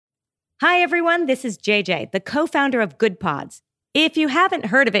Hi, everyone. This is JJ, the co-founder of Good Pods. If you haven't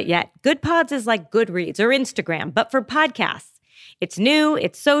heard of it yet, Good Pods is like Goodreads or Instagram, but for podcasts. It's new,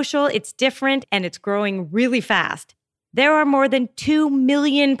 it's social, it's different, and it's growing really fast. There are more than 2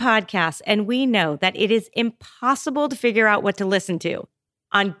 million podcasts, and we know that it is impossible to figure out what to listen to.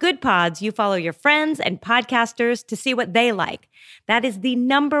 On Good Pods, you follow your friends and podcasters to see what they like. That is the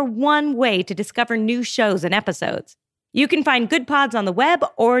number one way to discover new shows and episodes. You can find Good Pods on the web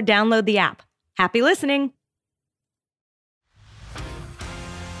or download the app. Happy listening.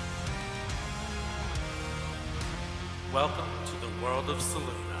 Welcome to the world of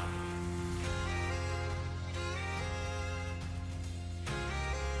Saluna.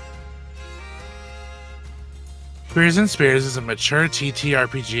 Queers and Spears is a mature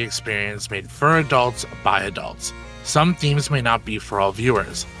TTRPG experience made for adults by adults. Some themes may not be for all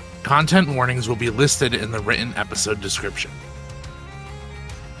viewers. Content warnings will be listed in the written episode description.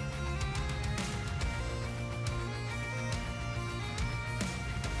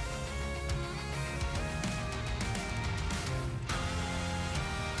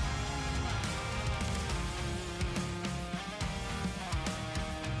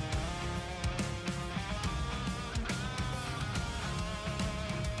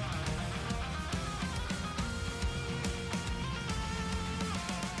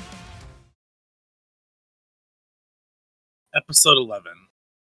 Episode 11,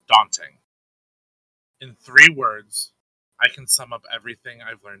 Daunting. In 3 words, I can sum up everything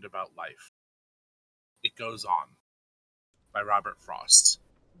I've learned about life. It Goes On, by Robert Frost.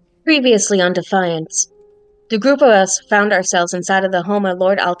 Previously on Defiance, the group of us found ourselves inside of the home of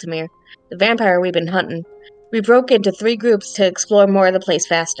Lord Altimere, the vampire we've been hunting. We broke into 3 groups to explore more of the place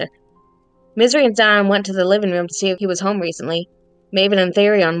faster. Misery and Zion went to the living room to see if he was home recently. Maven and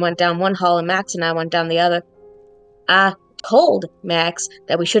Therion went down one hall and Max and I went down the other. I told Max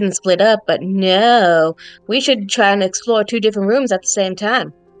that we shouldn't split up, but no, we should try and explore 2 different rooms at the same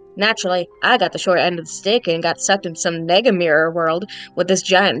time. Naturally, I got the short end of the stick and got sucked into some nega mirror world with this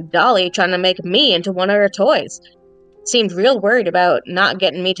giant dolly trying to make me into one of her toys. Seemed real worried about not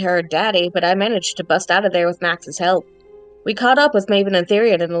getting me to her daddy, but I managed to bust out of there with Max's help. We caught up with Maven and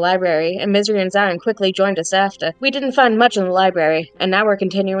Therion in the library, and Misery and Zion quickly joined us after. We didn't find much in the library, and now we're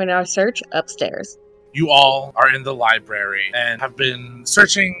continuing our search upstairs. You all are in the library and have been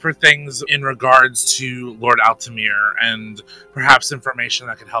searching for things in regards to Lord Altimere and perhaps information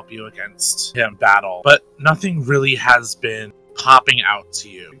that could help you against him battle. But nothing really has been popping out to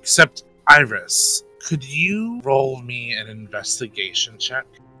you, except Iris. Could you roll me an investigation check?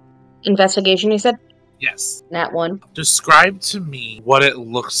 Investigation, you said? Yes. Nat 1. Describe to me what it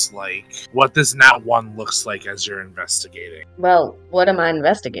looks like, what this Nat 1 looks like as you're investigating. Well, what am I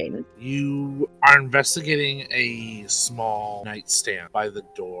investigating? You are investigating a small nightstand by the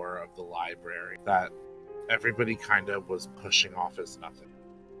door of the library that everybody kind of was pushing off as nothing.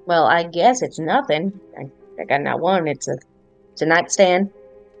 Well, I guess it's nothing. I got Nat 1. It's a nightstand.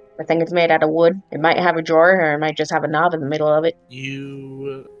 I think it's made out of wood. It might have a drawer, or it might just have a knob in the middle of it.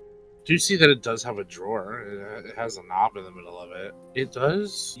 You do see that it does have a drawer. It has a knob in the middle of it. It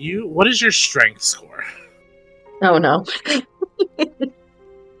does. What is your strength score? Oh no.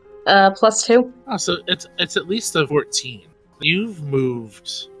 +2. Oh, so it's at least a 14. You've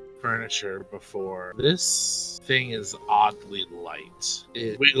moved furniture before. This thing is oddly light.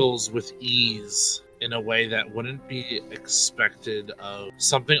 It wiggles with ease in a way that wouldn't be expected of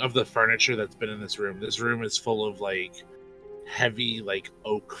something of the furniture that's been in this room. This room is full of heavy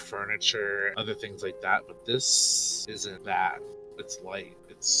oak furniture, other things like that, but this isn't that. It's light.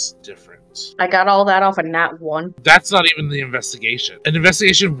 It's different. I got all that off a Nat 1. That's not even the investigation. An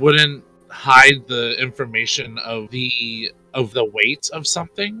investigation wouldn't hide the information of the weight of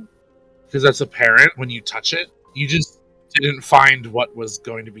something, because that's apparent when you touch it. You just didn't find what was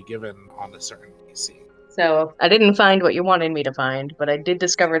going to be given on a certain PC. So I didn't find what you wanted me to find, but I did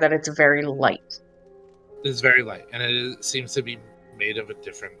discover that it's very light. It's very light, and it seems to be made of a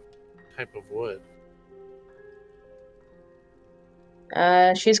different type of wood.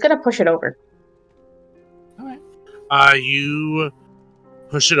 She's gonna push it over. Alright. You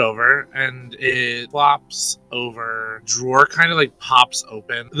push it over, and it flops over. Drawer kind of pops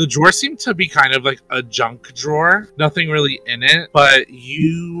open. The drawer seemed to be kind of a junk drawer. Nothing really in it, but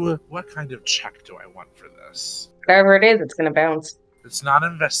what kind of check do I want for this? Wherever it is, it's gonna bounce. It's not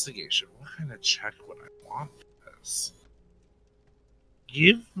investigation. What kind of check would I want for this?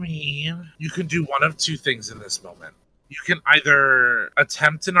 You can do one of 2 things in this moment. You can either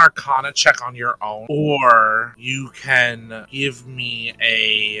attempt an Arcana check on your own, or you can give me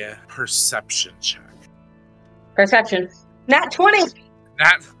a Perception check. Perception. Nat 20!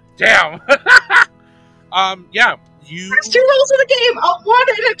 Damn. Yeah. There's 2 rolls of the game. A 1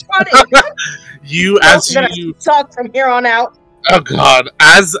 and a 20. You talk from here on out. Oh god!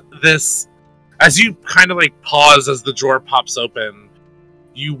 As you kind of like pause as the drawer pops open,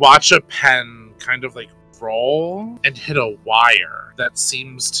 you watch a pen kind of like roll and hit a wire that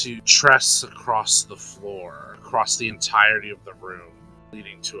seems to tress across the floor, across the entirety of the room,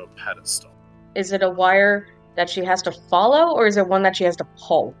 leading to a pedestal. Is it a wire that she has to follow, or is it one that she has to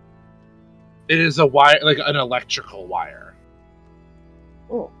pull? It is a wire, like an electrical wire.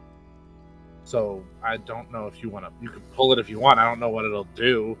 Ooh. So I don't know if you want to. You can pull it if you want. I don't know what it'll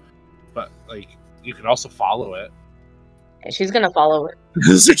do, but like you can also follow it. And she's gonna follow it.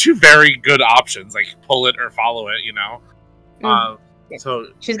 Those are 2 very good options, like pull it or follow it. You know. So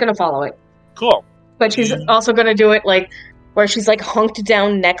she's gonna follow it. Cool. But she's also gonna do it like where she's like hunked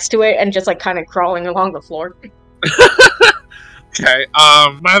down next to it and just like kind of crawling along the floor. Okay.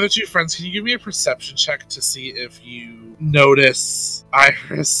 My other 2 friends, can you give me a perception check to see if you notice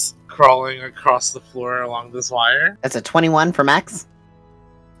Iris crawling across the floor along this wire? That's a 21 for Max.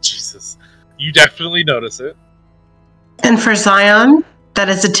 Jesus. You definitely notice it. And for Zion, that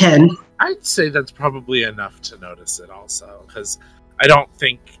is a 10. I'd say that's probably enough to notice it also, because I don't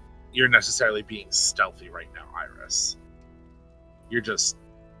think you're necessarily being stealthy right now, Iris. You're just...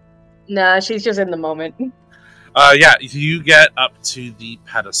 Nah, she's just in the moment. Yeah, you get up to the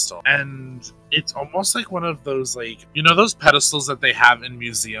pedestal, and it's almost like one of those, like, you know those pedestals that they have in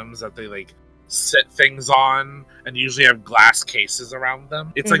museums that they, like, sit things on, and usually have glass cases around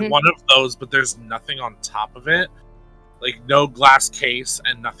them? It's like one of those, but there's nothing on top of it. Like, no glass case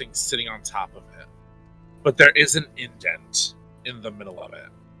and nothing sitting on top of it. But there is an indent in the middle of it.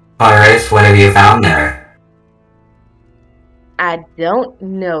 Iris, what have you found there? I don't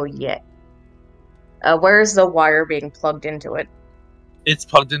know yet. Where's the wire being plugged into it? It's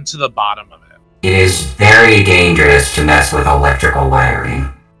plugged into the bottom of it. It is very dangerous to mess with electrical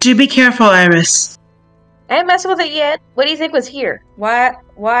wiring. Do be careful, Iris. I ain't messing with it yet. What do you think was here? Why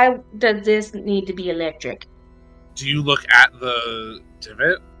does this need to be electric? Do you look at the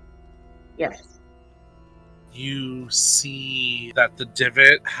divot? Yes. You see that the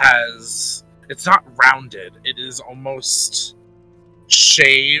divot has... It's not rounded. It is almost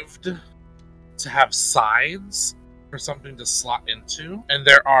shaved to have sides for something to slot into. And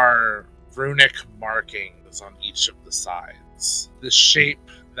there are runic markings on each of the sides. The shape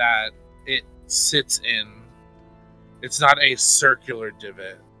that it sits in, it's not a circular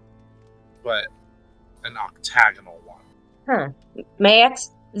divot, but an octagonal one. Max,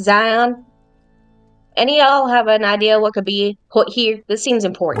 Zion, any of y'all have an idea what could be put here? This seems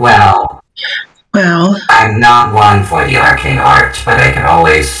important. Well, I'm not one for the arcane arts, but I can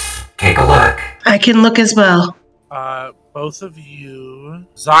always take a look. I can look as well. Both of you...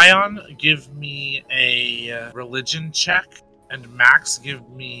 Zion, give me a religion check, and Max, give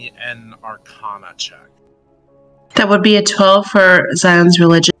me an arcana check. That would be a 12 for Zion's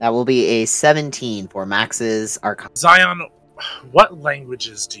religion. That will be a 17 for Max's arcana. Zion, what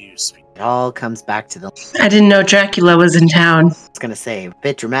languages do you speak? It all comes back to the... I didn't know Dracula was in town. I was gonna say, a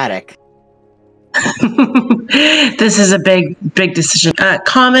bit dramatic. This is a big decision.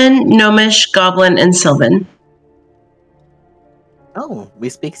 Common, Gnomish, Goblin, and Sylvan. Oh, we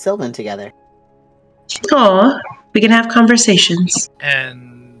speak Sylvan together. Aw, we can have conversations.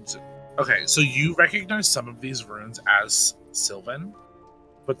 And, okay, so you recognize some of these runes as Sylvan,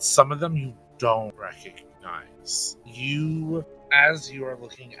 but some of them you don't recognize. As you are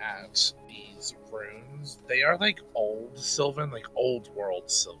looking at these runes, they are like old Sylvan, like old world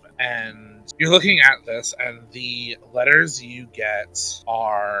Sylvan. And you're looking at this, and the letters you get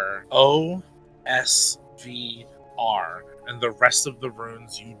are O, S, V, R, and the rest of the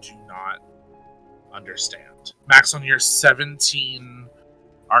runes you do not understand. Max, on your 17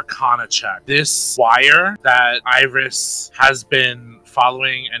 Arcana check, this wire that Iris has been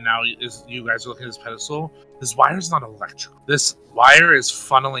following, and now you guys are looking at this pedestal, this wire is not electrical. This wire is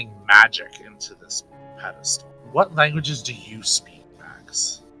funneling magic into this pedestal. What languages do you speak,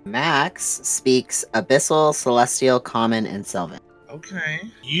 Max? Max speaks Abyssal, Celestial, Common, and Sylvan. Okay.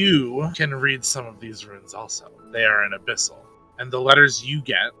 You can read some of these runes also. They are in Abyssal. And the letters you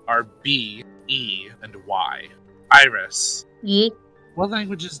get are B, E, and Y. Iris. Ye. What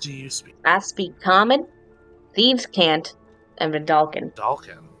languages do you speak? I speak Common, Thieves' Cant, and Vidalcan.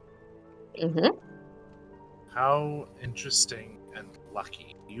 Vidalcan? Mm-hmm. How interesting and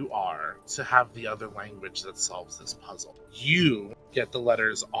lucky you are to have the other language that solves this puzzle. You get the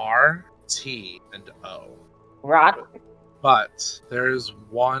letters R, T, and O. Right. But there is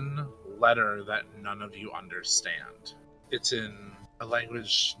one letter that none of you understand. It's in A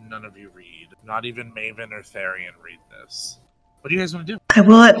language none of you read. Not even Maven or Therian read this. What do you guys want to do? I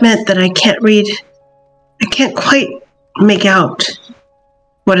will admit that I can't read. I can't quite make out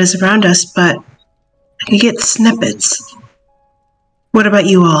what is around us, but I can get snippets. What about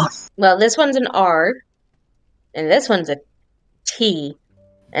you all? Well, this one's an R, and this one's a T,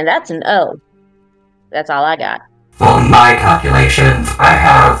 and that's an O. That's all I got. For my calculations, I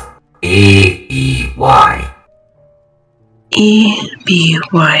have E-E-Y.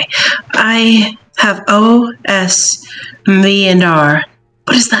 E-B-Y. I have O, S, V, and R.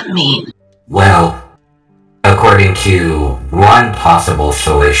 What does that mean? Well, according to one possible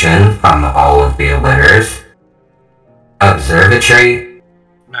solution from all of the letters, observatory.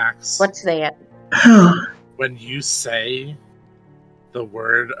 Max. What's that? Oh, When you say the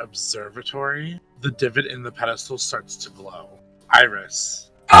word observatory, the divot in the pedestal starts to glow.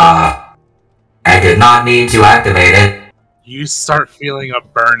 Iris. I did not need to activate it. You start feeling a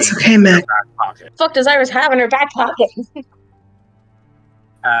burning it's okay, in your Mac. back pocket The fuck does Iris have in her back pocket?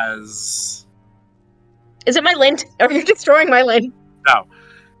 as Is it my lint? Are you destroying my lint? no,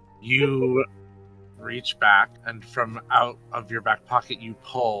 you reach back and from out of your back pocket you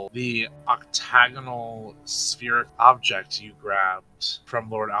pull the octagonal spheric object you grabbed from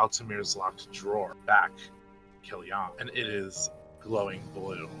Lord Altimere's locked drawer back, Killian, and it is glowing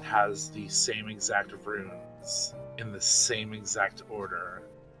blue. It has the same exact runes in the same exact order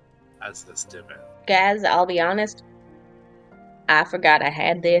as this divot. Guys, I'll be honest. I forgot I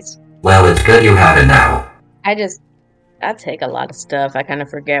had this. Well, it's good you have it now. I take a lot of stuff. I kind of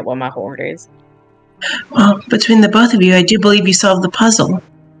forget what my hoard is. Well, between the both of you, I do believe you solved the puzzle.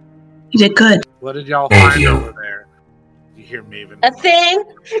 You did good. What did y'all Thank find you. over there? You hear Maven. A thing?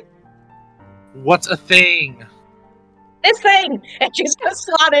 What's a thing? This thing! And she's gonna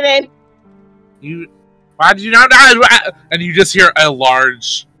slot it in. Why did you not know? And you just hear a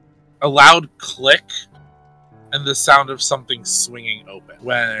loud click and the sound of something swinging open,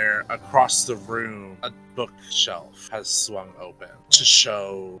 where across the room a bookshelf has swung open to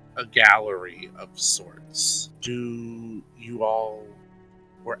show a gallery of sorts. Do you all,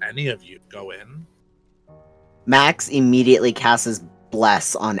 or any of you, go in? Max immediately casts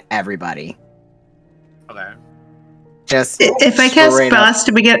Bless on everybody. Okay. Just If I cast straight up. Blast,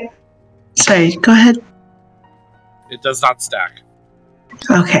 do we get... Sorry, go ahead. It does not stack.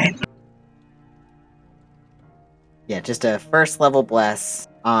 Okay. Yeah, just a first level Bless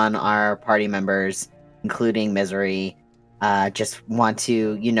on our party members, including Misery. Just want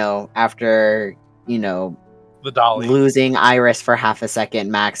to, after, The dolly. losing Iris for half a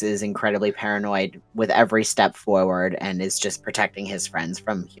second, Max is incredibly paranoid with every step forward and is just protecting his friends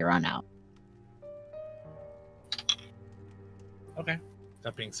from here on out. Okay.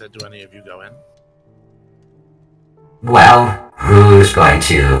 That being said, do any of you go in? Well, who's going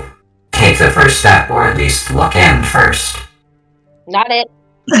to take the first step, or at least look in first? Not it.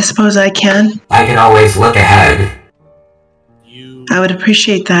 I suppose I can. I can always look ahead. I would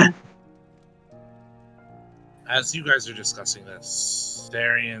appreciate that. As you guys are discussing this,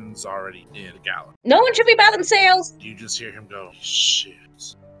 Darian's already in the gallery. No one should be by themselves. You just hear him go, shit.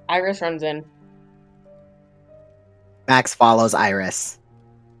 Iris runs in. Max follows Iris.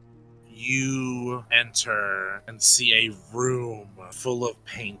 You enter and see a room full of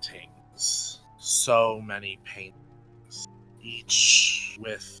paintings. So many paintings. Each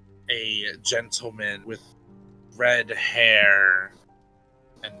with a gentleman with red hair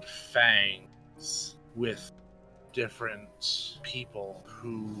and fangs, with different people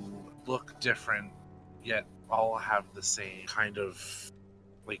who look different, yet all have the same kind of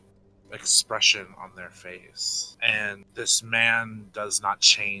expression on their face. And this man does not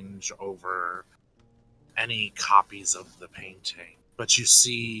change over any copies of the painting. But you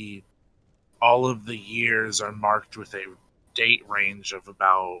see all of the years are marked with a date range of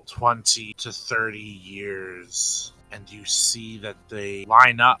about 20 to 30 years. And you see that they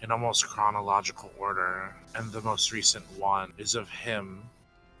line up in almost chronological order. And the most recent one is of him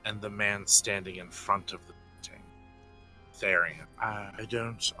and the man standing in front of the painting. Therian. I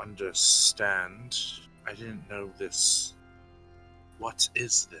don't understand. I didn't know this. What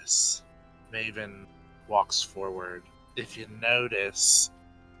is this? Maven walks forward. If you notice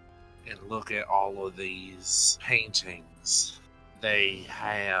and look at all of these paintings, they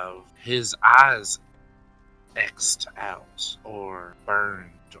have his eyes X'd out or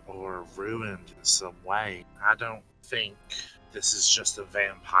burned or ruined in some way. I don't think this is just a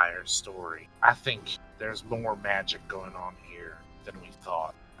vampire story. I think there's more magic going on here than we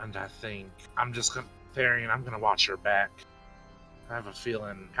thought. And I think Therian, I'm gonna watch your back. I have a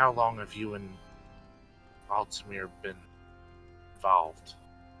feeling, how long have you and Altimere been involved.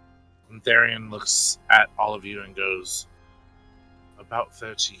 And Therian looks at all of you and goes, about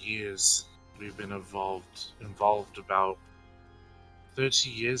 30 years. We've been involved about 30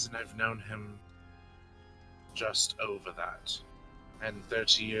 years, and I've known him just over that. And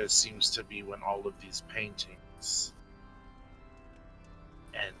 30 years seems to be when all of these paintings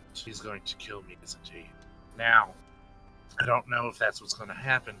end. He's going to kill me, isn't he? Now, I don't know if that's what's going to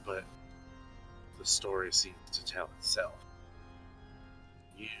happen, but the story seems to tell itself.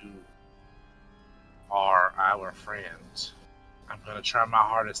 You are our friend. I'm going to try my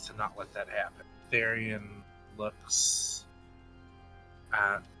hardest to not let that happen. Therian looks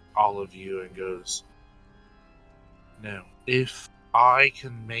at all of you and goes, no, if I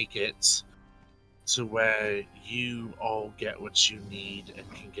can make it to where you all get what you need and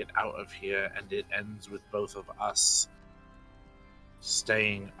can get out of here, and it ends with both of us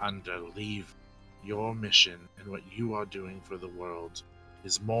staying under leave, your mission and what you are doing for the world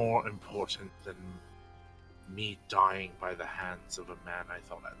is more important than me dying by the hands of a man I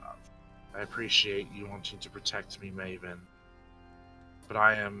thought I loved. I appreciate you wanting to protect me, Maven, but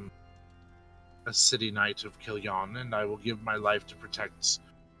I am a city knight of Killian, and I will give my life to protect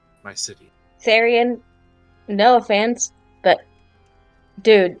my city. Therian, no offense, but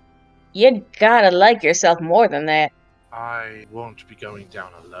dude, you gotta like yourself more than that. I won't be going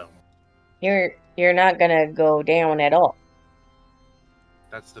down alone. You're not gonna go down at all.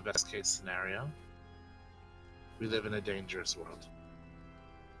 That's the best case scenario. We live in a dangerous world.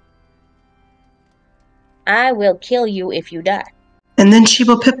 I will kill you if you die. And then she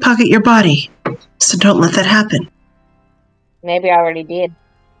will pickpocket your body. So don't let that happen. Maybe I already did.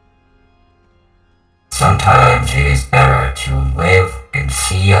 Sometimes it is better to live and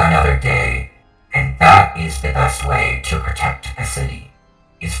see another day, and that is the best way to protect a city,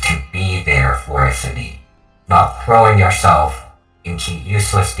 is to be there for a city, not throwing yourself into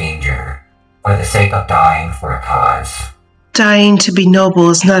useless danger for the sake of dying for a cause. Dying to be noble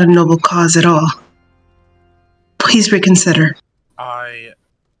is not a noble cause at all. Please reconsider. I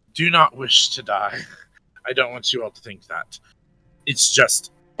do not wish to die. I don't want you all to think that. It's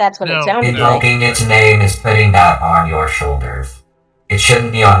just... That's what it sounded like. Invoking its name is putting that on your shoulders. It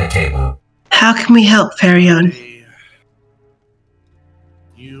shouldn't be on the table. How can we help, Farion?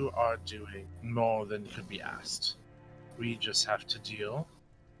 You are doing more than could be asked. We just have to deal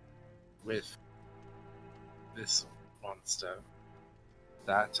with this monster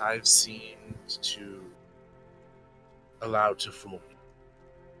that I've seemed to allow to fool me.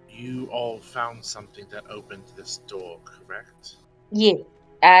 You all found something that opened this door, correct? Yeah,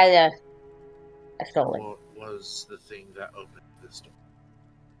 I stole it. What was the thing that opened this door?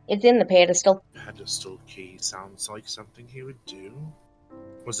 It's in the pedestal. Pedestal key sounds like something he would do.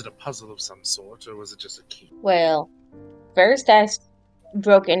 Was it a puzzle of some sort, or was it just a key? Well, first I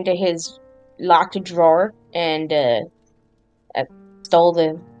broke into his locked drawer and I stole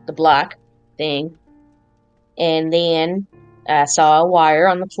the block thing. And then I saw a wire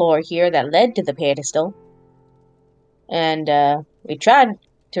on the floor here that led to the pedestal. And we tried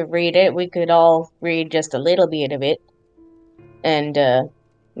to read it. We could all read just a little bit of it. And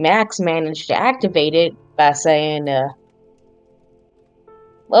Max managed to activate it by saying,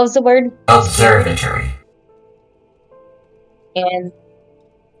 what was the word? Observatory. And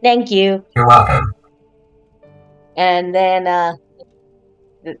thank you. You're welcome. And then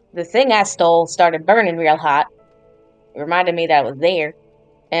the thing I stole started burning real hot. It reminded me that it was there.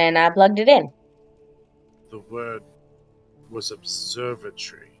 And I plugged it in. The word was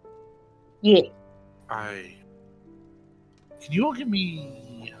observatory. Yeah. Can you all give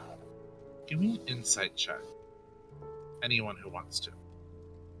me an insight check? Anyone who wants to.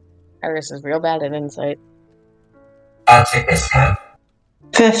 Iris is real bad at insight. I'll take this step.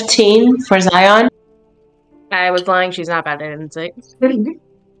 15 for Zion. I was lying, she's not bad at insight.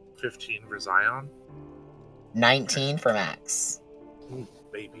 15 for Zion. 19 for Max. Ooh,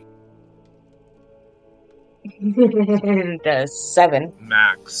 baby. The 7.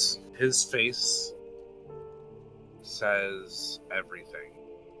 Max, his face says everything.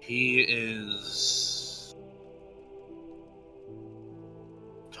 He is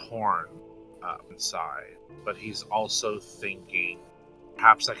torn up inside, but he's also thinking,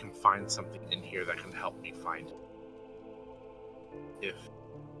 perhaps I can find something in here that can help me find it. If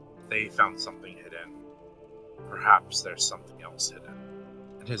they found something hidden, perhaps there's something else hidden.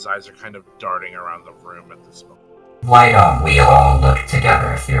 And his eyes are kind of darting around the room at this moment. Why don't we all look together,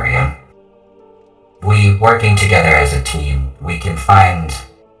 Ethereum? We working together as a team, we can find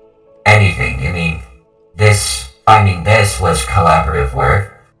anything. I mean, finding this was collaborative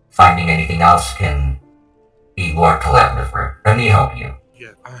work. Finding anything else can be more collaborative work. Let me help you.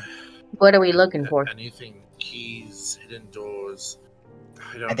 Yeah. What are we looking for? Anything, keys, hidden doors.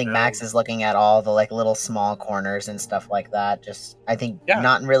 I think know. Max is looking at all the little small corners and stuff like that. Just I think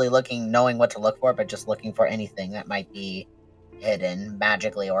not really knowing what to look for, but just looking for anything that might be hidden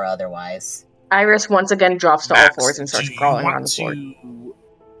magically or otherwise. Iris once again drops to all fours and starts crawling on the floor. Do you want to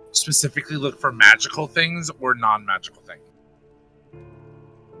specifically look for magical things or non-magical things?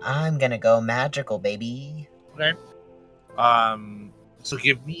 I'm gonna go magical, baby. Okay. So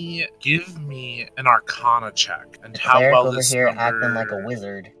give me an Arcana check, and how well over this here number... acting like a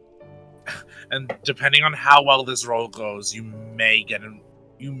wizard. And depending on how well this roll goes, you may get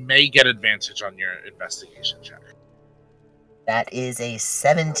advantage on your investigation check. That is a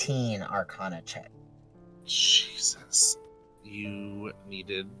 17 Arcana check. Jesus, you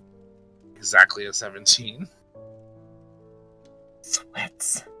needed exactly a 17.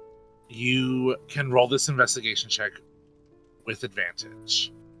 Sweats. You can roll this investigation check with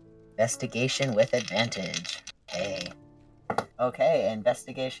advantage. Investigation with advantage. Okay,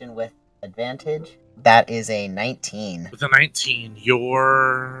 investigation with advantage. That is a 19. With a 19,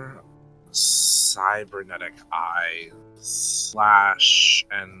 your cybernetic eye slash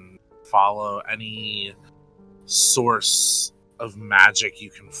and follow any source of magic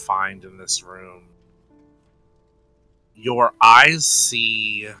you can find in this room. Your eyes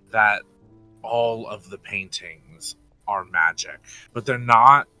see that all of the paintings are magic, but they're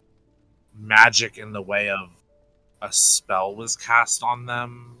not magic in the way of a spell was cast on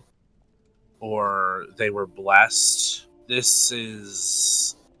them or they were blessed. This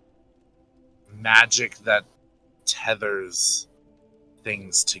is magic that tethers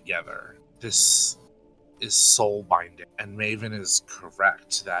things together. This is soul binding, and Maven is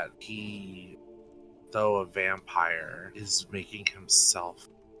correct that he, though a vampire, is making himself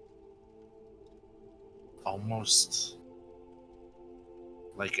almost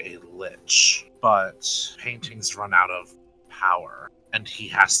like a lich. But paintings run out of power, and he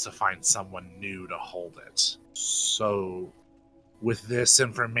has to find someone new to hold it. So, with this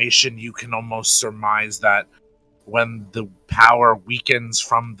information, you can almost surmise that when the power weakens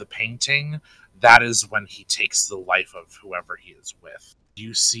from the painting, that is when he takes the life of whoever he is with.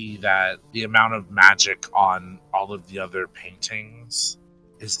 You see that the amount of magic on all of the other paintings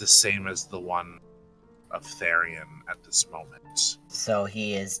is the same as the one of Therion at this moment. So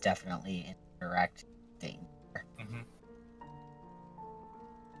he is definitely in direct danger. Mm-hmm.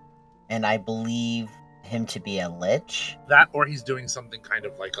 And I believe him to be a lich. That, or he's doing something kind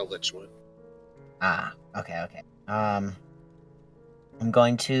of like a lich would. Okay. I'm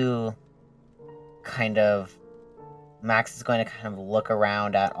going to Max is going to kind of look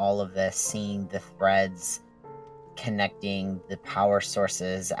around at all of this, seeing the threads connecting the power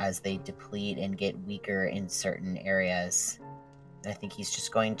sources as they deplete and get weaker in certain areas. And I think he's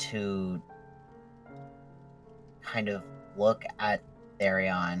just going to kind of look at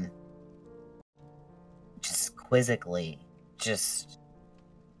Therion just quizzically,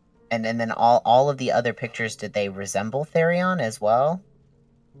 and then all of the other pictures, did they resemble Therion as well?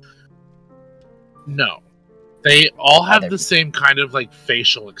 No. They all have the same kind of like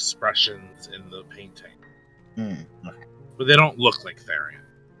facial expressions in the painting. Okay. But they don't look like Therion.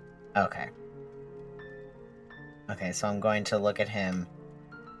 Okay, so I'm going to look at him,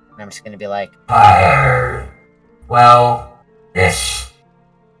 and I'm just going to be like, well, this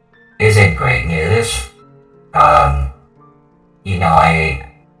isn't great news. I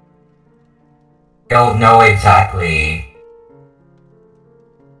don't know exactly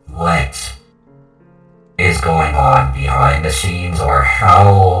what is going on behind the scenes or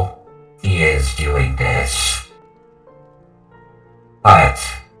how he is doing this. But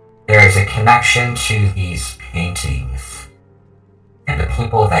there is a connection to these paintings and the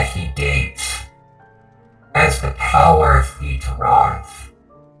people that he dates as the power of the Tarons.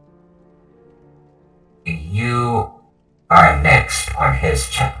 You are next on his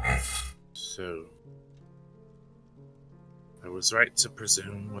checklist. So, I was right to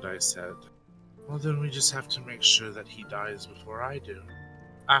presume what I said. Well, then we just have to make sure that he dies before I do.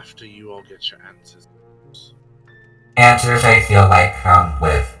 After you all get your answers. Answers, I feel like, come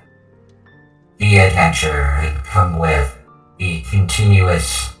with the adventure and come with the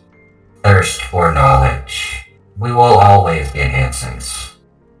continuous thirst for knowledge. We will always get answers.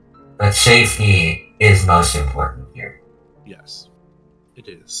 But safety is most important here. Yes, it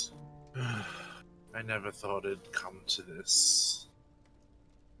is. I never thought it'd come to this.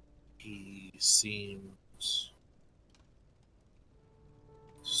 He seemed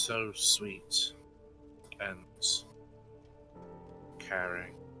so sweet and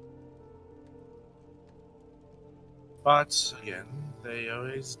caring. But again, they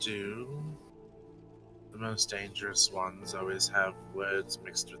always do. The most dangerous ones always have words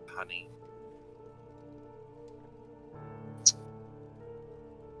mixed with honey.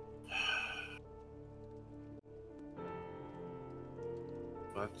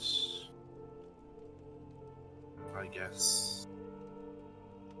 But I guess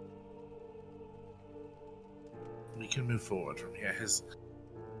we can move forward from here.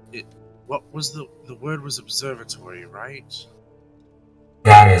 What was the word was observatory, right?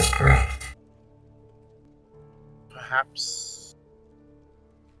 That is correct. Perhaps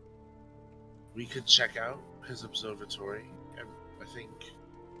we could check out his observatory. I think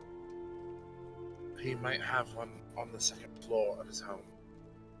he might have one on the second floor of his home.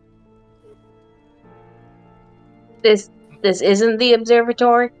 This isn't the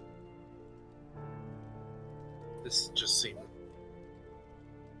observatory? This just seemed...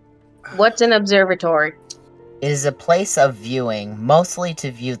 What's an observatory? It is a place of viewing, mostly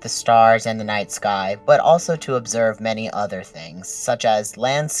to view the stars and the night sky, but also to observe many other things, such as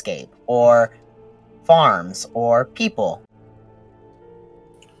landscape, or farms, or people.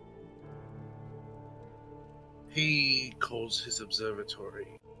 He calls his observatory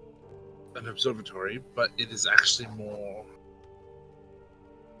an observatory, but it is actually more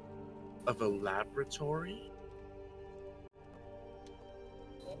of a laboratory.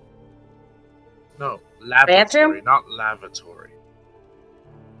 No, laboratory, Bathroom? not lavatory.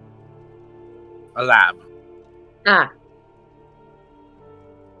 A lab. Ah.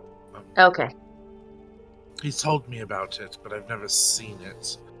 Okay. He's told me about it, but I've never seen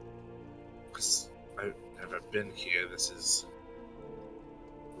it. Because I've never been here. This is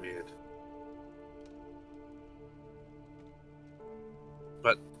weird.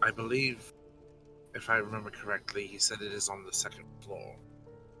 But I believe, if I remember correctly, he said it is on the second floor.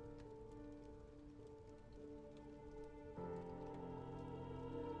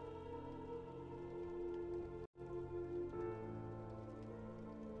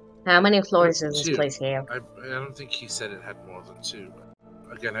 How many floors does this Two. place have? I don't think he said it had more than two.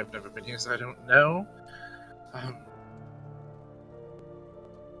 But again, I've never been here, so I don't know.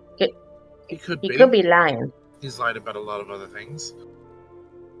 He could be lying. He's lied about a lot of other things.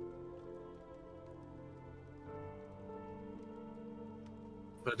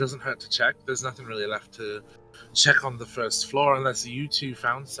 But it doesn't hurt to check. There's nothing really left to check on the first floor unless you two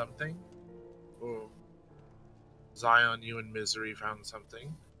found something. Or Zion, you and Misery found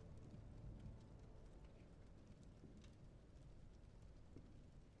something.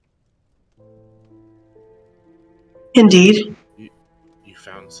 Indeed. You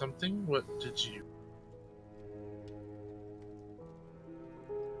found something? What did you...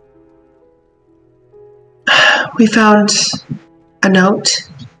 We found a note.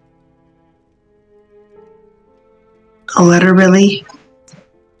 A letter, really.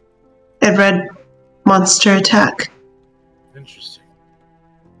 It read, "Monster attack." Interesting.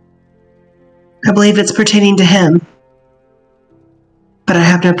 I believe it's pertaining to him, but I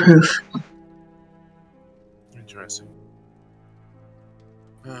have no proof. Interesting.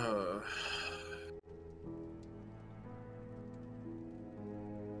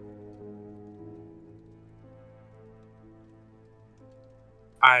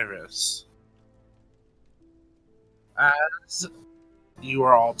 Iris. As you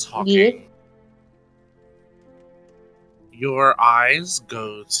are all talking, your eyes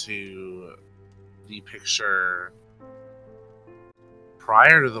go to the picture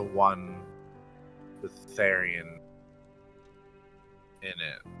prior to the one with Therian in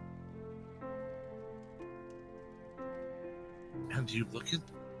it. And you look at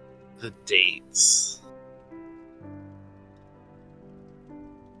the dates,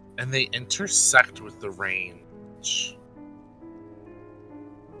 and they intersect with the range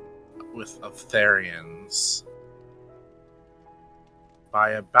of Therians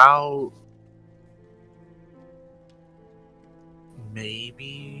by about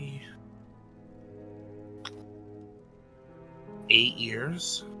maybe 8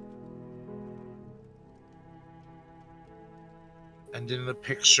 years. And in the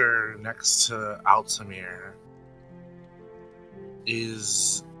picture next to Altimere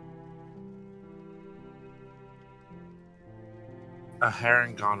is a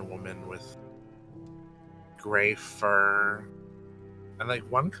Harengon woman with gray fur and like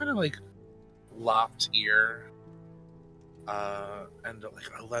one kind of like lopped ear, and like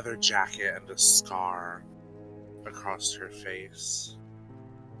a leather jacket and a scar across her face.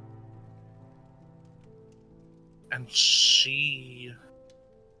 And she,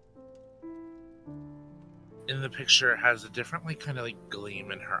 in the picture, has a different like kind of like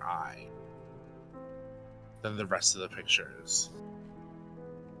gleam in her eye. than the rest of the pictures.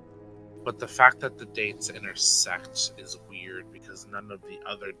 But the fact that the dates intersect is weird because none of the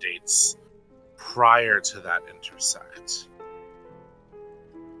other dates prior to that intersect.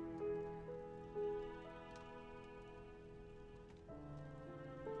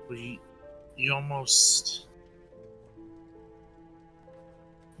 You almost...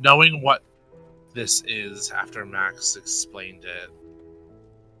 Knowing what this is after Max explained it,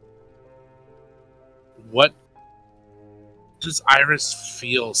 what does Iris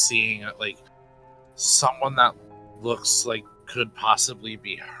feel seeing like someone that looks like could possibly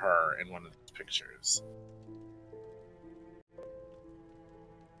be her in one of these pictures?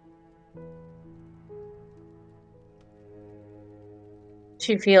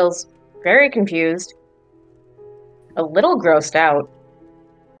 She feels very confused, a little grossed out.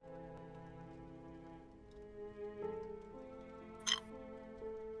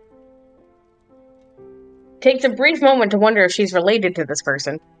 Takes a brief moment to wonder if she's related to this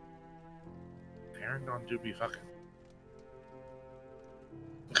person. Aaron do be fucking.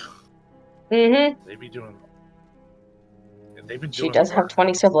 Mm-hmm. They be doing. And they've been She doing. does more. have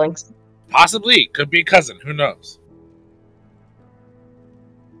 20 siblings. Possibly, could be a cousin. Who knows?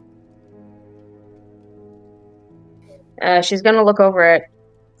 She's gonna look over at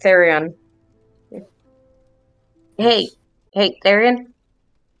Therion. Hey, Therion.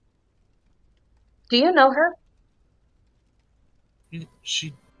 Do you know her?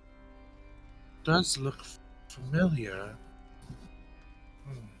 She does look familiar.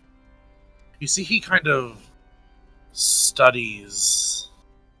 You see, he kind of studies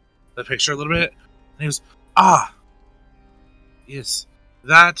the picture a little bit, and he goes, yes,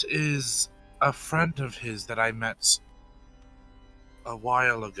 that is a friend of his that I met a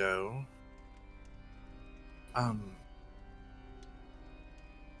while ago.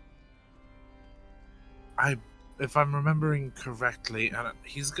 If I'm remembering correctly, and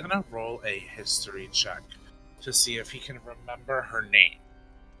he's gonna roll a history check to see if he can remember her name.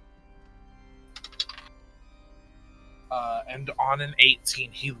 And on an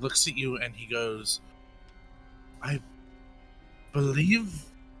 18, he looks at you and he goes, I believe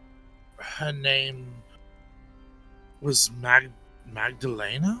her name was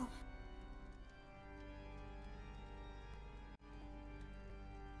Magdalena?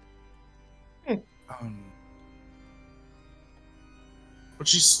 But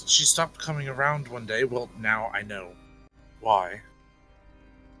she stopped coming around one day. Well, now I know why.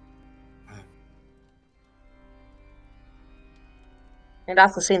 It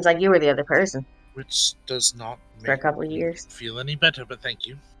also seems like you were the other person. Which does not make for a couple of years. me feel any better, but thank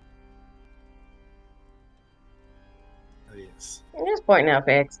you. Yes. I'm just pointing out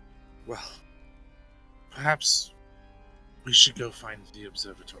facts. Well, perhaps we should go find the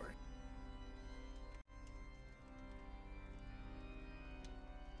observatory.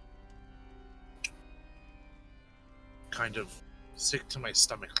 Kind of sick to my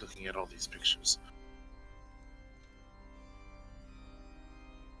stomach looking at all these pictures.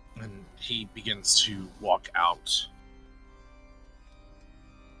 And he begins to walk out.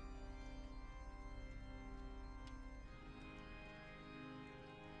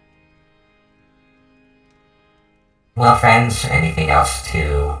 Well, friends, anything else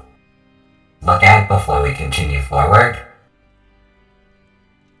to look at before we continue forward?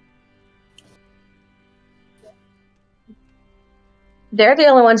 They're the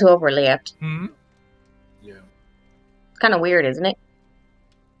only ones who overleapt. Yeah. It's kind of weird, isn't it?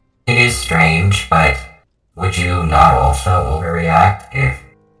 It is strange, but would you not also overreact if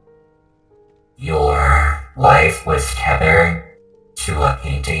your life was tethered to a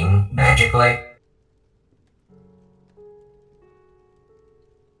painting magically?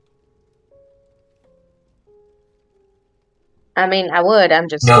 I mean, I would, I'm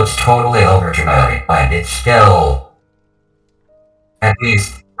just... No, it's totally overdramatic, but it's still at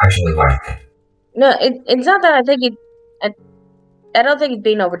least partially worth it. No, it's not that I think it... I don't think it's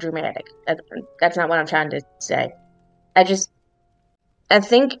being overdramatic. That's not what I'm trying to say. I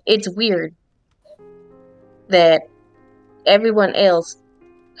think it's weird that everyone else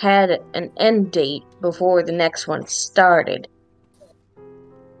had an end date before the next one started.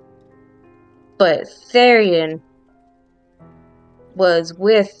 But Therion was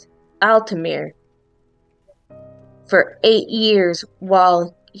with Altimere for 8 years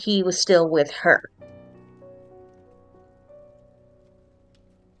while he was still with her.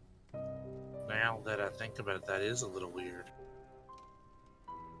 Now that I think about it, that is a little weird.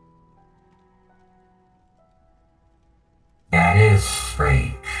 That is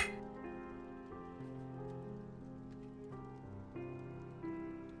strange.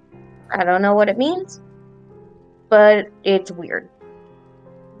 I don't know what it means, but it's weird.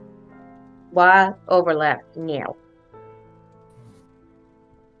 Why overlap now?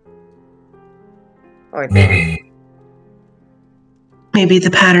 Or Maybe Maybe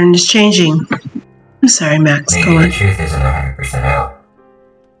the pattern is changing. I'm sorry, Max. Go the on. truth isn't 100% out.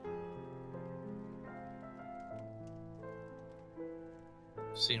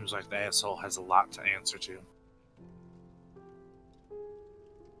 Seems like the asshole has a lot to answer to.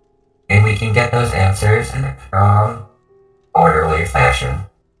 And we can get those answers in a calm, orderly fashion.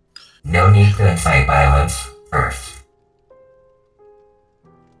 No need to incite violence first.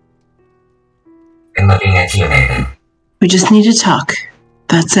 And looking at you, Maven. We just need to talk.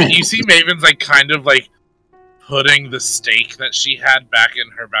 That's it. You see Maven's like kind of like putting the steak that she had back in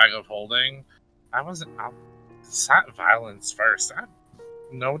her bag of holding. It's not violence first. I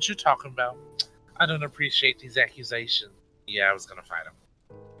know what you're talking about. I don't appreciate these accusations. Yeah, I was gonna fight him.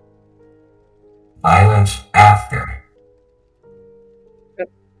 Violence after.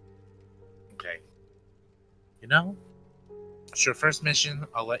 Okay. You know, it's your first mission.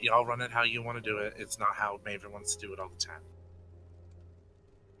 I'll let y'all run it how you want to do it. It's not how Maven wants to do it all the time.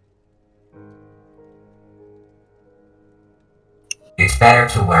 It's better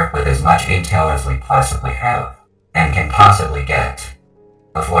to work with as much intel as we possibly have, and can possibly get,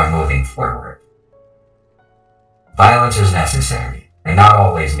 before moving forward. Violence is necessary, and not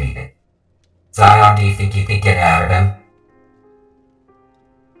always needed. Zion, do you think you could get out of him?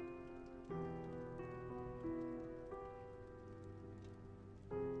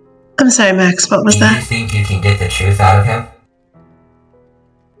 I'm sorry, Max. What was Do you that? think you can get the truth out of him?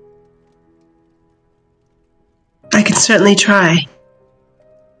 I can certainly try.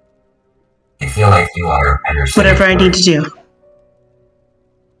 I feel like you are better suited Whatever I for need it. to do.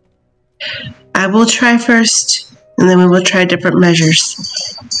 I will try first, and then we will try different measures.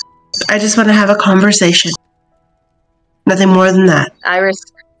 I just want to have a conversation. Nothing more than that. Iris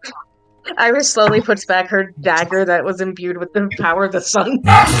slowly puts back her dagger that was imbued with the power of the sun.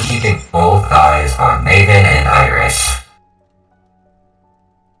 Max is keeping both eyes on Maven and Iris.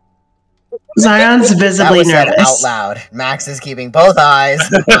 Zion's That visibly was said nervous. out loud. Max is keeping both eyes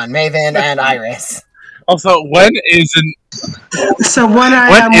on Maven and Iris. Also, when isn't So one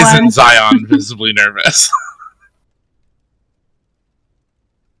eye on one. Zion visibly nervous?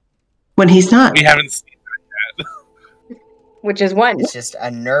 When he's not. We haven't seen Which is one. It's just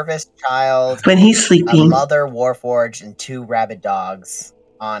a nervous child, When he's a sleeping. mother warforged, and two rabid dogs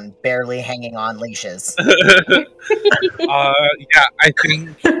on barely hanging on leashes. Yeah, I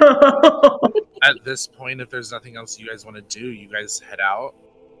think at this point, if there's nothing else you guys want to do, you guys head out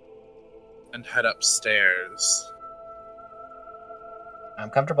and head upstairs. I'm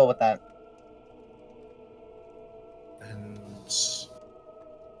comfortable with that. And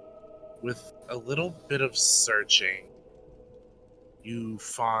with a little bit of searching, you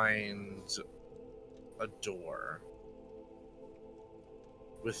find a door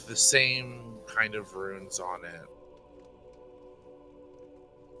with the same kind of runes on it.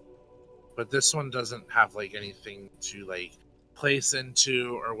 But this one doesn't have like anything to like place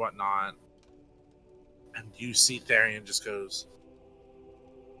into or whatnot. And you see Therian just goes,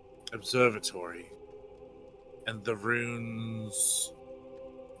 observatory. And the runes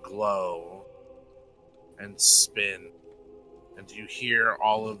glow and spin. And you hear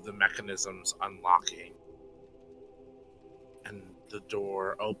all of the mechanisms unlocking. And the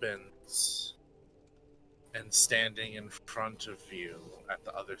door opens. And standing in front of you at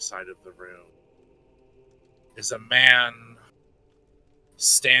the other side of the room is a man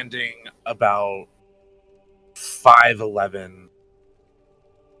standing about 5'11",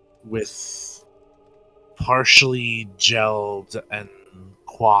 with partially gelled and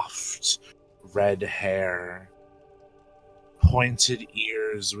coiffed red hair, pointed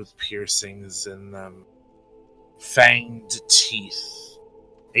ears with piercings in them, fanged teeth,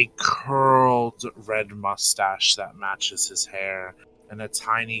 a curled red mustache that matches his hair, and a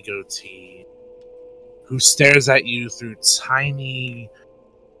tiny goatee, who stares at you through tiny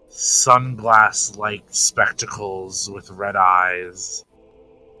sunglass-like spectacles with red eyes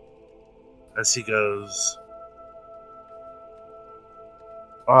as he goes,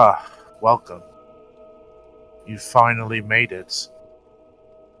 welcome. You finally made it.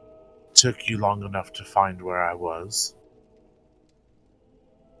 Took you long enough to find where I was.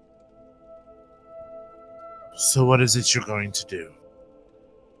 So what is it you're going to do?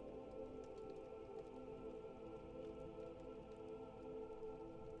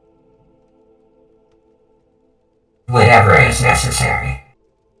 Whatever is necessary.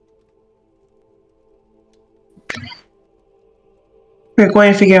 We're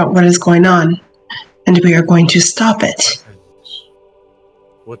going to figure out what is going on. and we are going to stop it. And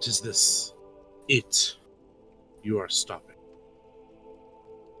what is this it you are stopping?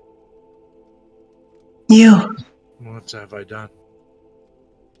 You. What have I done?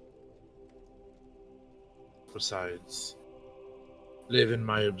 Besides, live in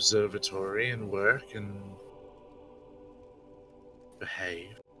my observatory and work and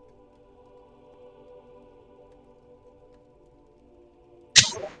behave.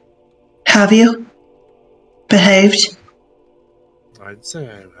 Have you behaved? I'd say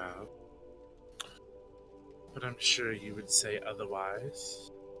I have. But I'm sure you would say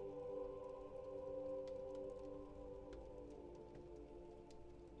otherwise.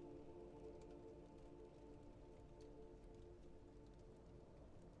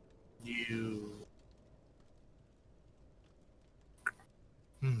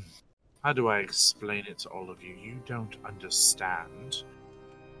 How do I explain it to all of you? You don't understand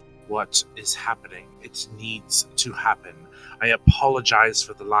what is happening. It needs to happen. I apologize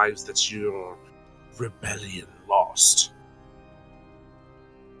for the lives that your rebellion lost.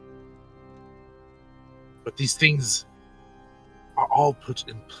 But these things are all put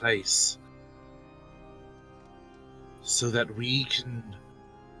in place so that we can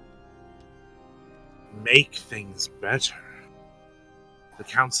make things better. The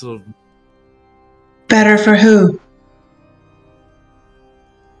Council of... Better for who?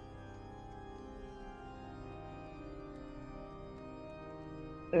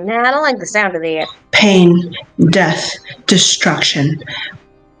 Nah, I don't like the sound of the Pain, death, destruction.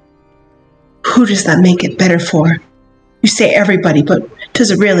 Who does that make it better for? You say everybody, but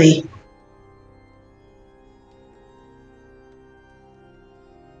does it really?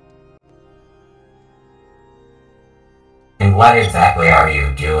 And what exactly are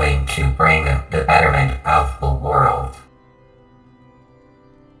you doing to bring the betterment of the world?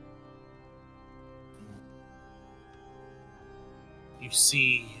 You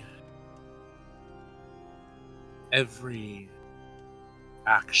see, every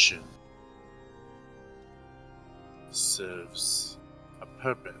action serves a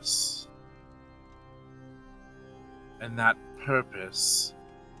purpose. And that purpose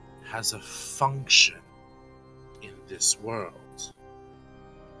has a function in this world.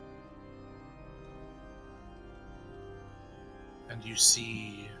 And you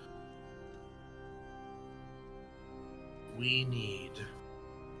see, we need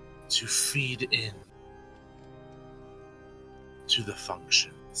to feed in to the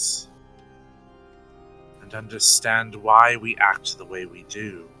functions and understand why we act the way we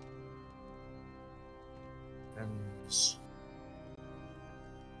do. And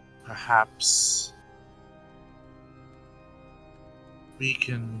perhaps we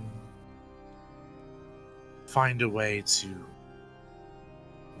can find a way to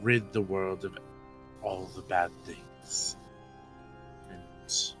rid the world of all the bad things.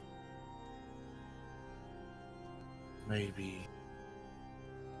 And maybe,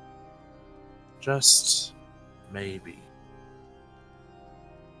 just maybe,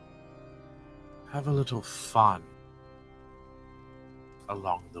 have a little fun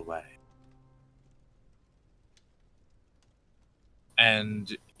along the way.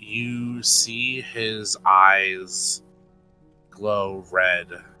 And you see his eyes glow red.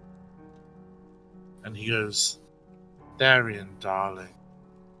 And he goes, "Darian, darling,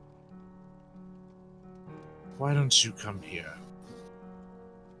 why don't you come here?"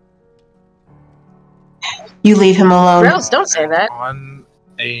 You leave him alone. Rose, don't say that. On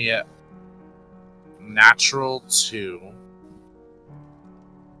a natural 2,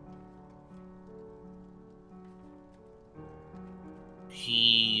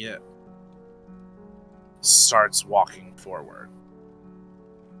 he starts walking forward.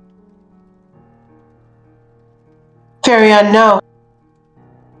 Farion, no.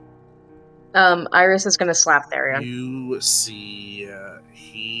 Iris is gonna slap Therion. You see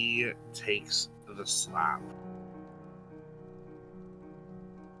he takes the slap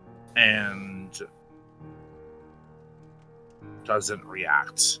and doesn't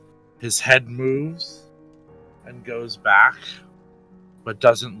react. His head moves and goes back, but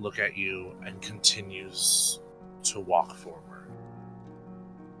doesn't look at you and continues to walk forward.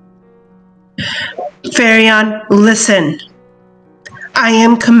 Farion, listen. I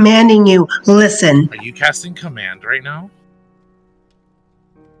am commanding you. Listen. Are you casting command right now?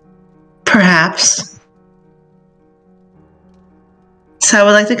 Perhaps. So I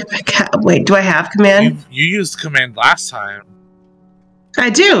would like to... Wait, do I have command? You used command last time. I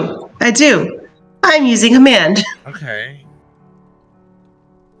do. I'm using command. Okay.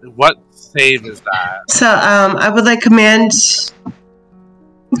 What save is that? So, I would like command...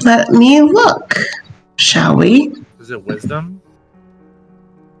 Let me look. Shall we? Is it wisdom?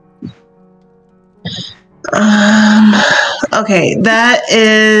 Okay, that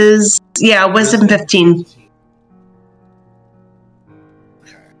is wisdom 15.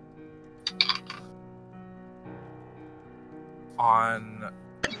 Okay. On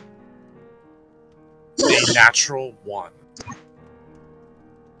a natural 1,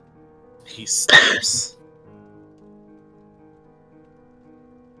 he stops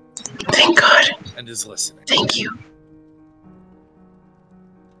Thank God. and is listening. Thank you.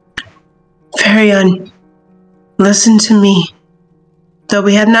 Farion, listen to me. Though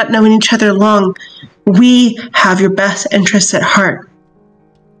we have not known each other long, we have your best interests at heart.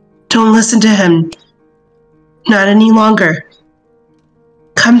 Don't listen to him. Not any longer.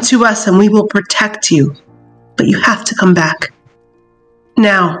 Come to us and we will protect you. But you have to come back.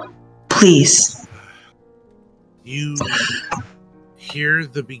 Now, please. You hear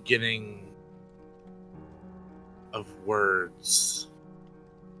the beginning of words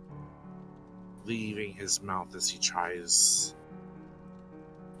leaving his mouth as he tries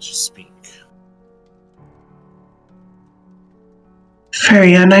to speak.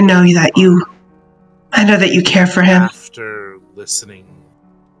 Farion, I know that you care for him. After listening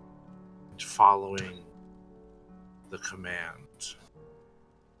and following the command,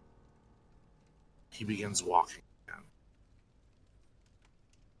 he begins walking again.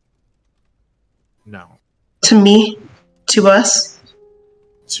 No, To me? To us?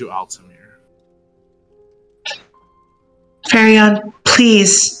 to Altimere. Farion,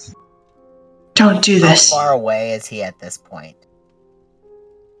 please. Don't do How this. far away is he at this point?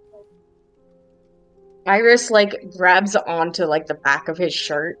 Iris grabs onto the back of his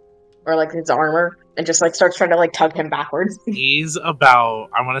shirt or his armor and just starts trying to tug him backwards. He's about,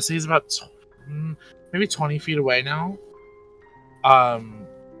 I want to say he's about maybe 20 feet away now.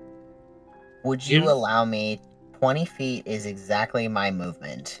 Would you allow me? 20 feet is exactly my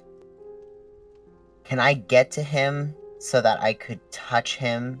movement. Can I get to him so that I could touch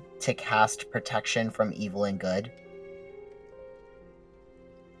him to cast protection from evil and good?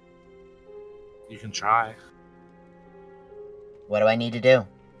 You can try. What do I need to do?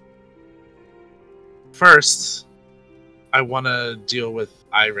 First, I want to deal with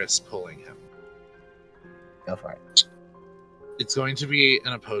Iris pulling him. Go for it. It's going to be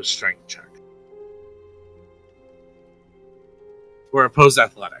an opposed strength check. Or opposed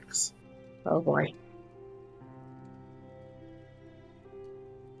athletics. Oh boy.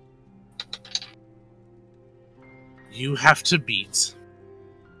 You have to beat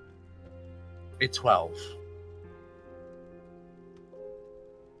a 12.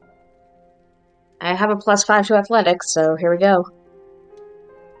 I have a +5 to athletics, so here we go.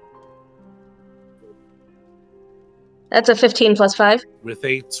 That's a 15 plus 5. With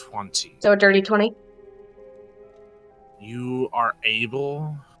a 20. So a dirty 20. You are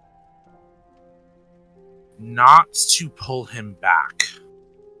able not to pull him back,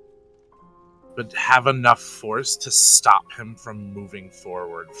 but have enough force to stop him from moving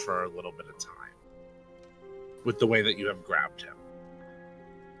forward for a little bit of time with the way that you have grabbed him,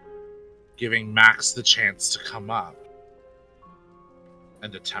 giving Max the chance to come up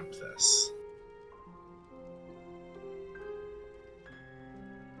and attempt this.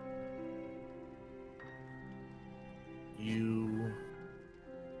 You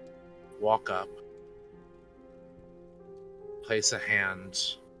walk up, place a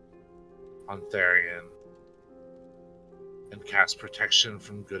hand on Therian, and cast protection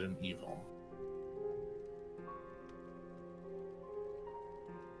from good and evil.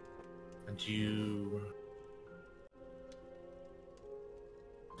 And you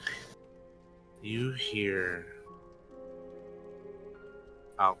hear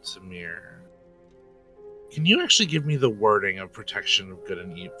Altimere. Can you actually give me the wording of protection of good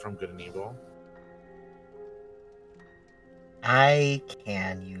and from good and evil? I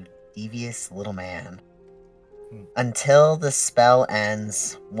can, you devious little man. Until the spell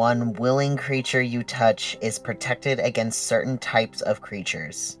ends, one willing creature you touch is protected against certain types of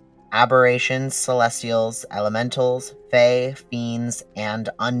creatures. Aberrations, celestials, elementals, fae, fiends, and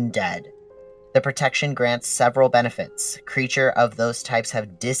undead. The protection grants several benefits. Creature of those types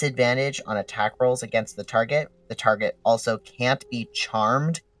have disadvantage on attack rolls against the target. The target also can't be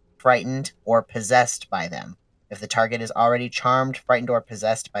charmed, frightened, or possessed by them. If the target is already charmed, frightened, or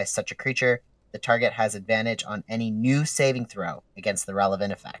possessed by such a creature, the target has advantage on any new saving throw against the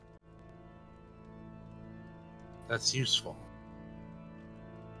relevant effect. That's useful.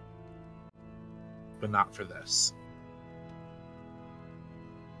 But not for this.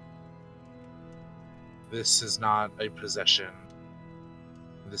 This is not a possession.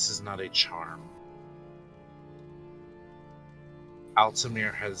 This is not a charm.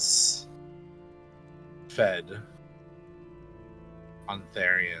 Altimere has fed on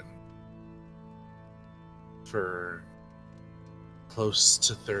Therian for close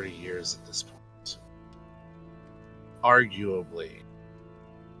to 30 years at this point. Arguably,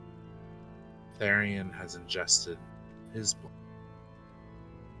 Therian has ingested his blood.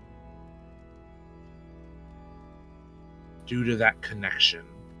 Due to that connection,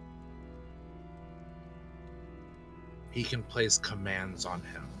 he can place commands on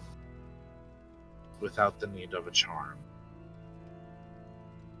him without the need of a charm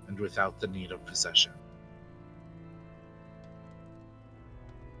and without the need of possession.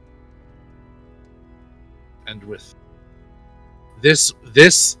 And with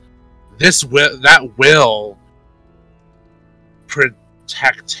that will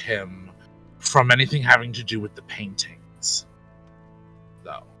protect him from anything having to do with the paintings,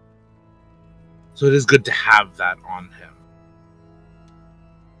 though. So it is good to have that on him.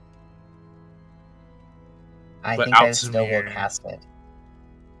 I But think I still will Altimere cast it.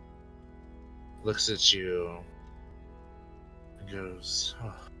 looks at you and goes,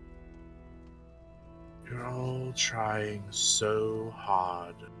 oh, you're all trying so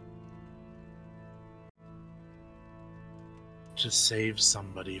hard to save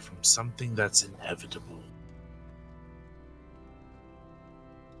somebody from something that's inevitable.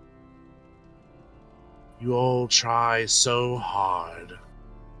 You all try so hard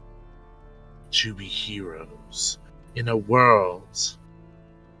to be heroes in a world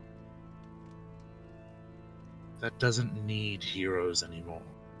that doesn't need heroes anymore.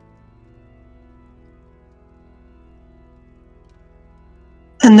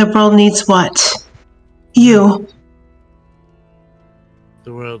 And the world needs what? You.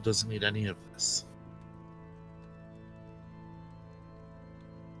 The world doesn't need any of this.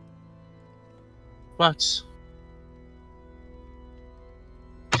 But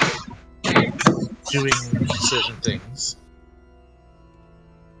doing certain things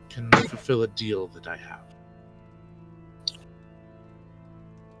can fulfill a deal that I have.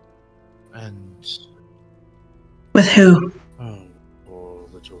 And With who? oh, poor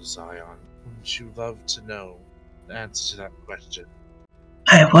little Zion. Wouldn't you love to know the answer to that question?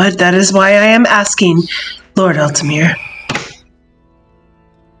 I would. That is why I am asking, Lord Altimere.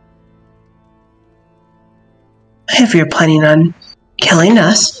 If you're planning on killing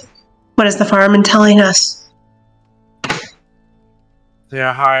us, what is the harm in telling us? There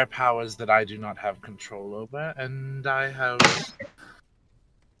are higher powers that I do not have control over, and I have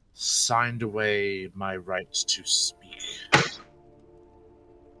signed away my right to speak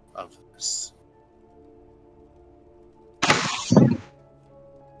of this.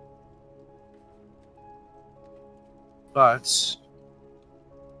 But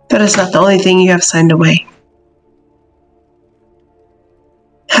That is not the only thing you have signed away.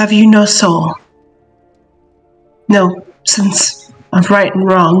 Have you no soul? No sense of right and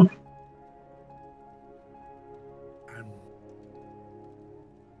wrong? I'm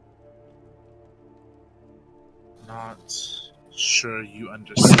not sure you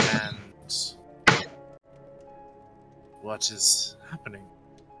understand what is happening.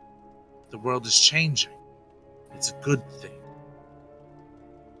 The world is changing. It's a good thing.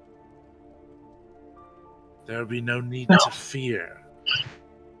 There will be no need to fear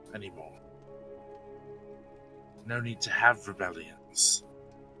anymore. No need to have rebellions.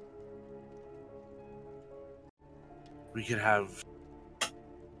 We could have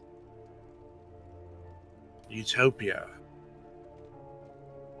utopia.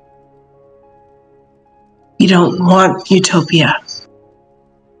 You don't want utopia.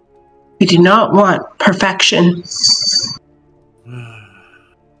 We do not want perfection.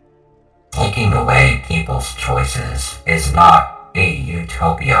 Taking away people's choices is not a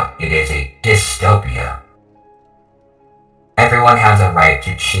utopia, it is a dystopia. Everyone has a right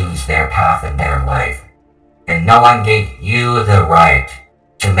to choose their path in their life, and no one gave you the right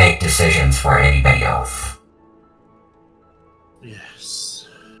to make decisions for anybody else. Yes.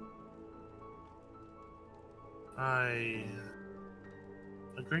 I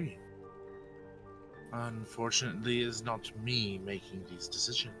agree. Unfortunately, it's not me making these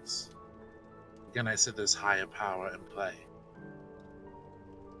decisions. Again, I said there's higher power in play.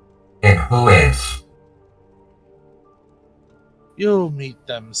 And who is? You'll meet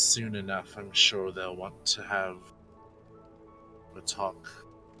them soon enough. I'm sure they'll want to have a talk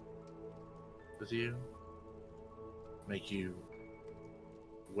with you. Make you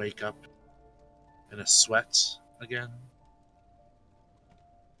wake up in a sweat again.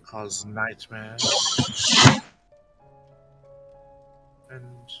 Cause nightmares. And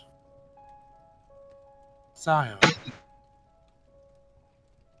Zion,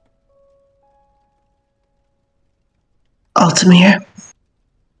 Altimere.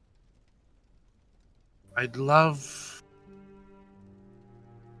 I'd love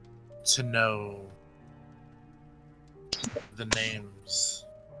to know the names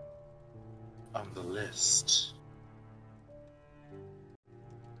on the list.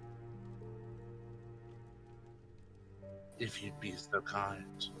 If you'd be so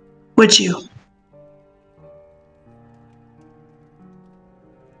kind. Would you?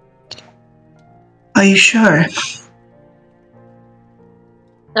 Are you sure?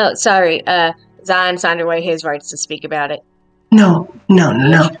 Oh, sorry. Zion signed away his rights to speak about it. No.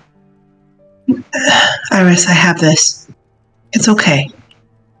 Iris, I have this. It's okay.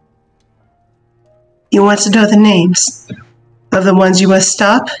 You want to know the names of the ones you must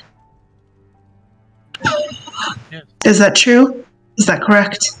stop? Yes. Is that true? Is that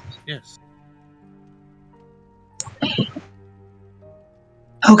correct? Yes.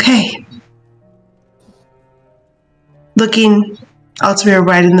 Okay. Looking Altimere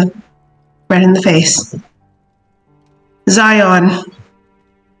right in the face. Zion,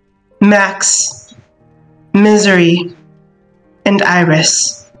 Max, Misery, and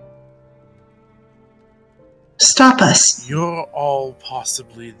Iris. Stop us. You're all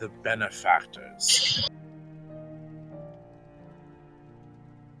possibly the benefactors.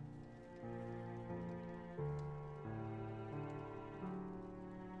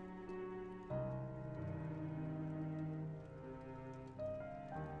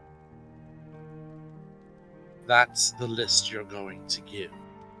 That's the list you're going to give.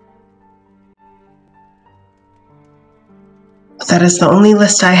 That is the only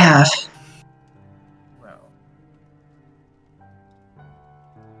list I have. Well,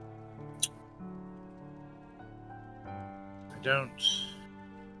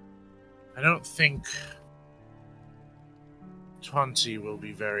 I don't think Tonti will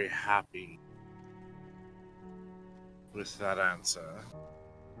be very happy with that answer.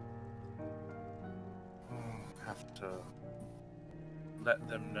 I'll have to let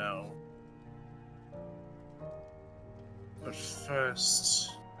them know. But first,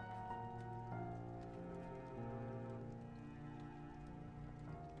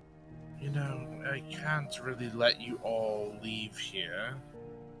 I can't really let you all leave here.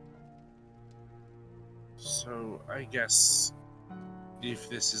 So I guess if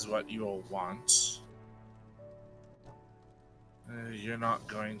this is what you all want, you're not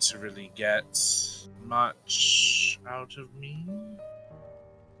going to really get much out of me.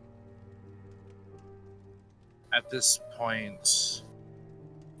 At this point,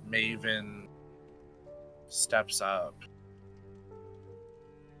 Maven steps up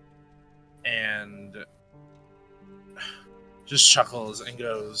and just chuckles and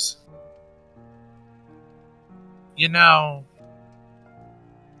goes,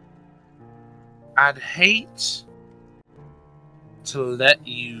 I'd hate to let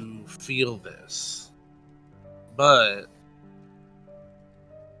you feel this, but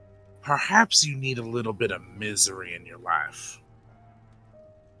perhaps you need a little bit of misery in your life.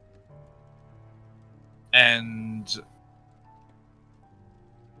 And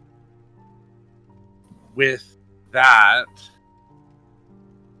with that,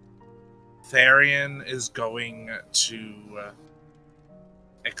 Therian is going to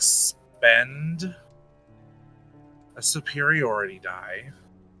expend a superiority die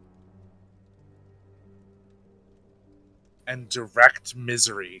and direct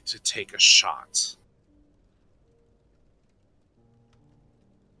Misery to take a shot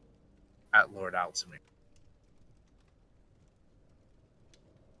at Lord Altimere.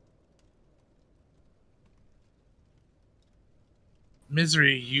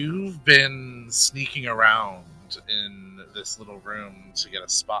 Misery, you've been sneaking around in this little room to get a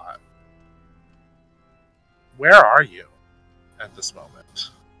spot. Where are you at this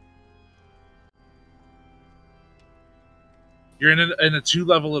moment? You're in a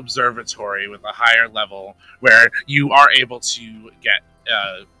 2-level observatory with a higher level where you are able to get,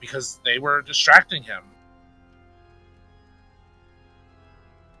 because they were distracting him.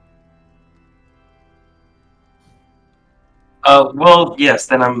 Well, yes,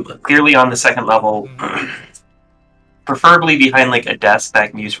 then I'm clearly on the 2nd level. Mm-hmm. Preferably behind, a desk that I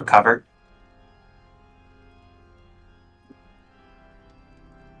can use for cover.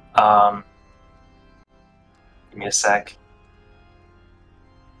 Give me a sec.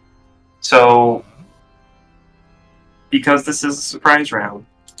 So, because this is a surprise round,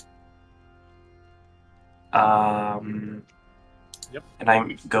 Yep. And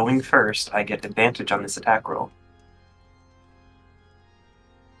I'm going first, I get advantage on this attack roll.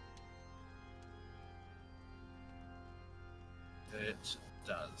 It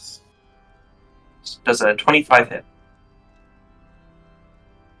does. Does a 25 hit?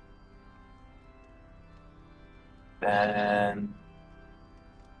 Then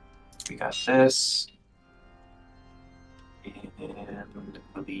we got this. And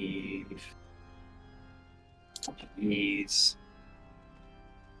I believe these.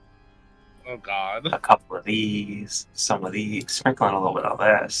 Oh God. A couple of these. Some of these. Sprinkling a little bit of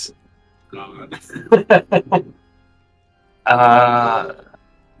this. God.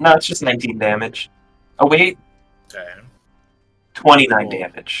 No, it's just 19 damage. Oh, wait. Okay. 29 Cool.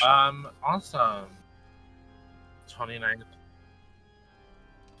 damage. Awesome. 29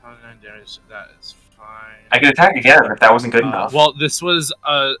 damage. That is fine. I can attack again if that wasn't good enough. Well, this was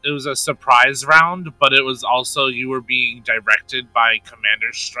it was a surprise round, but it was also you were being directed by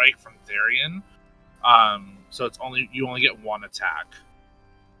Commander's Strike from Therian. So it's you only get one attack.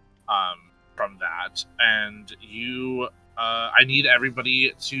 From that, and you, I need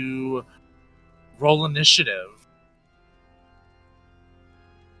everybody to roll initiative,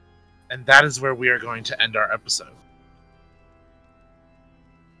 and that is where we are going to end our episode.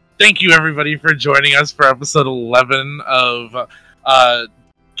 Thank you, everybody, for joining us for episode 11 of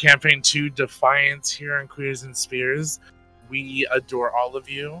Campaign 2 Defiance here on Queers and Spears. We adore all of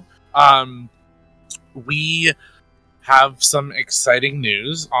you. We have some exciting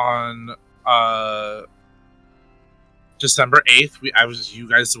news on December 8th. You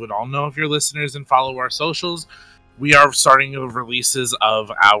guys would all know if you're listeners and follow our socials. We are starting the releases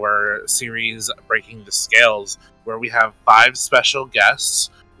of our series Breaking the Scales, where we have 5 special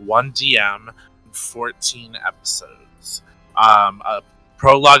guests, 1 DM, and 14 episodes. A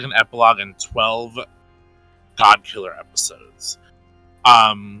prologue and epilogue, and 12 God Killer episodes.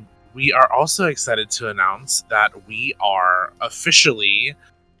 We are also excited to announce that we are officially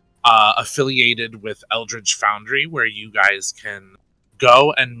affiliated with Eldritch Foundry, where you guys can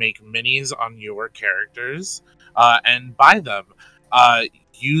go and make minis on your characters and buy them.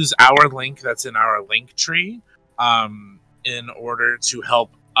 Use our link that's in our link tree in order to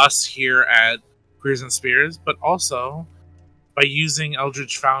help us here at Queers and Spears, but also by using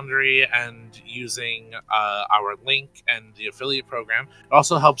Eldritch Foundry and using our link and the affiliate program, it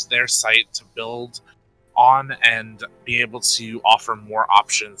also helps their site to build on and be able to offer more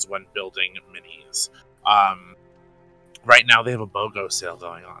options when building minis. Right now they have a BOGO sale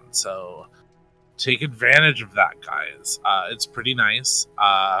going on, so take advantage of that, guys. It's pretty nice.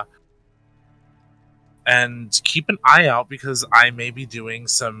 And keep an eye out, because I may be doing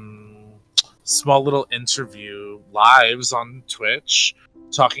some small little interview lives on Twitch,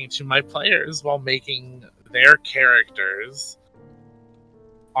 talking to my players while making their characters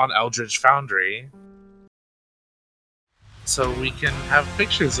on Eldritch Foundry, so we can have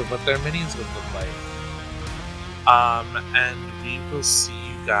pictures of what their minis would look like. And we will see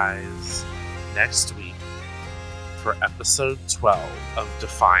you guys next week for episode 12 of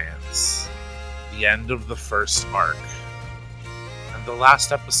Defiance, the end of the first arc, and the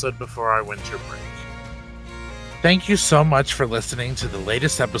last episode before our winter break. Thank you so much for listening to the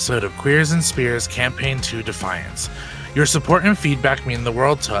latest episode of Queers and Spears Campaign 2 Defiance. Your support and feedback mean the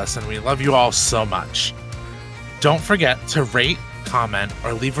world to us, and we love you all so much. Don't forget to rate, comment,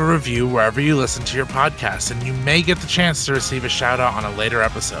 or leave a review wherever you listen to your podcast, and you may get the chance to receive a shout out on a later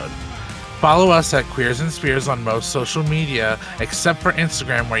episode. Follow us at Queers and Spears on most social media, except for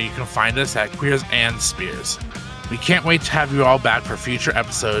Instagram, where you can find us at Queers and Spears. We can't wait to have you all back for future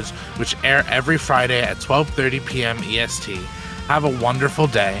episodes, which air every Friday at 12:30 p.m. EST. Have a wonderful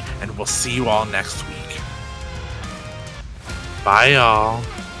day, and we'll see you all next week. Bye, y'all.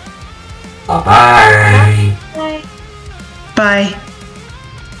 Bye-bye. Bye. Bye.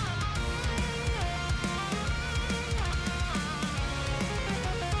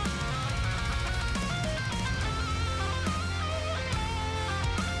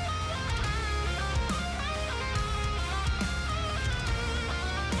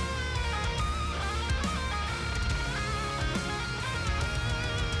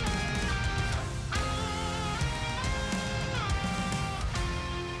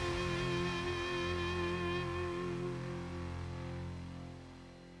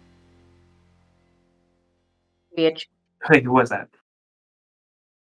 Bitch. Hey, who was that?